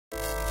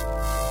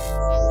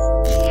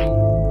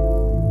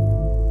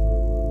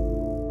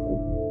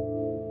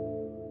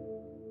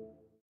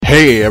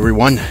Hey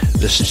everyone,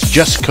 this is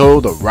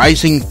Jesco, the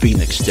Rising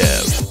Phoenix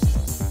Dev.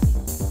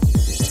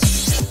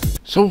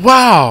 So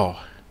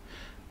wow,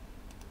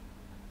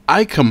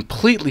 I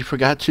completely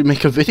forgot to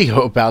make a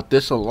video about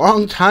this a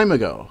long time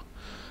ago.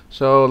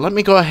 So let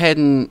me go ahead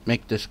and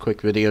make this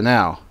quick video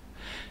now.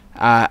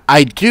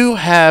 I do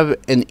have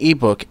an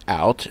ebook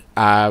out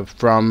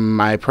from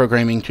my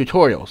programming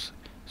tutorials.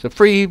 It's a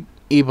free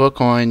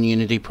ebook on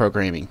Unity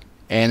programming,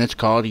 and it's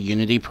called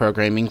Unity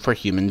Programming for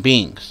Human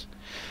Beings.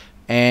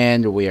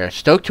 And we are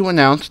stoked to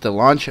announce the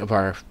launch of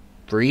our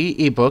free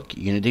ebook,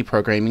 Unity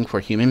Programming for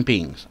Human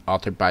Beings,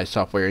 authored by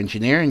software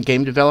engineer and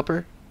game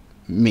developer,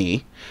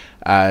 me,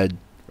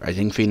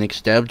 Rising Phoenix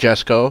Dev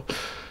Jesco,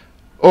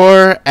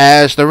 or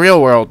as the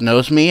real world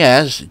knows me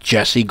as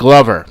Jesse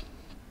Glover,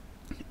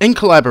 in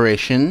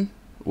collaboration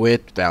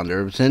with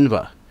founder of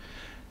Zinva.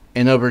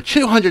 In over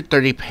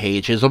 230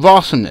 pages of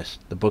awesomeness,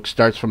 the book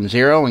starts from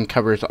zero and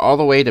covers all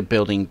the way to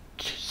building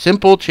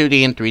simple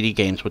 2D and 3D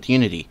games with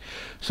Unity.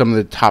 Some of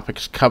the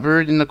topics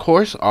covered in the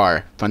course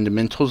are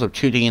fundamentals of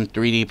 2D and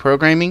 3D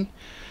programming,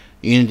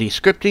 Unity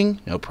scripting,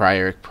 no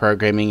prior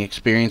programming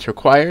experience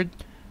required,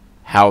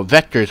 how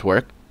vectors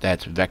work,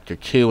 that's vector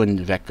 2 and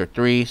vector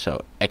 3,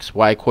 so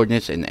XY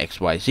coordinates and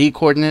XYZ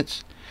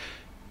coordinates,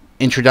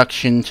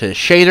 introduction to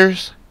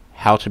shaders,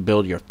 how to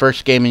build your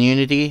first game in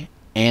Unity,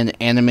 and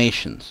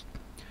animations.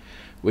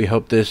 We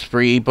hope this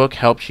free ebook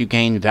helps you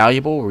gain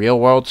valuable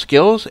real-world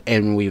skills,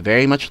 and we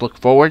very much look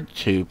forward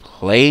to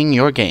playing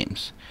your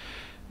games.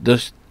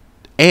 The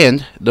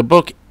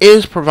book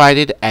is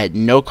provided at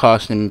no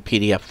cost in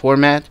PDF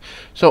format,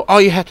 so all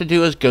you have to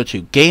do is go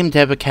to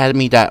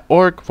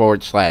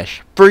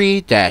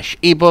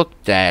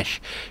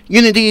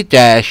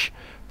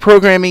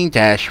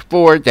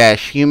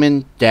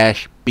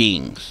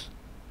gamedevacademy.org/free-ebook-programming-for-human-beings.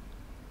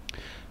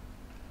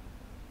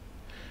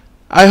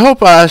 I hope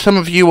some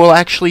of you will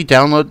actually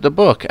download the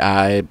book.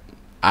 I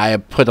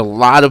have put a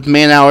lot of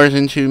man hours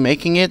into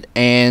making it,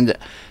 and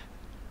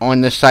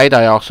on the site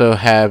I also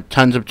have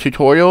tons of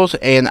tutorials,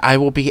 and I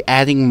will be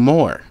adding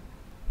more.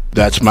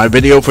 That's my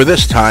video for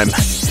this time.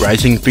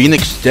 Rising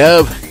Phoenix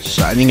Dev,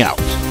 signing out.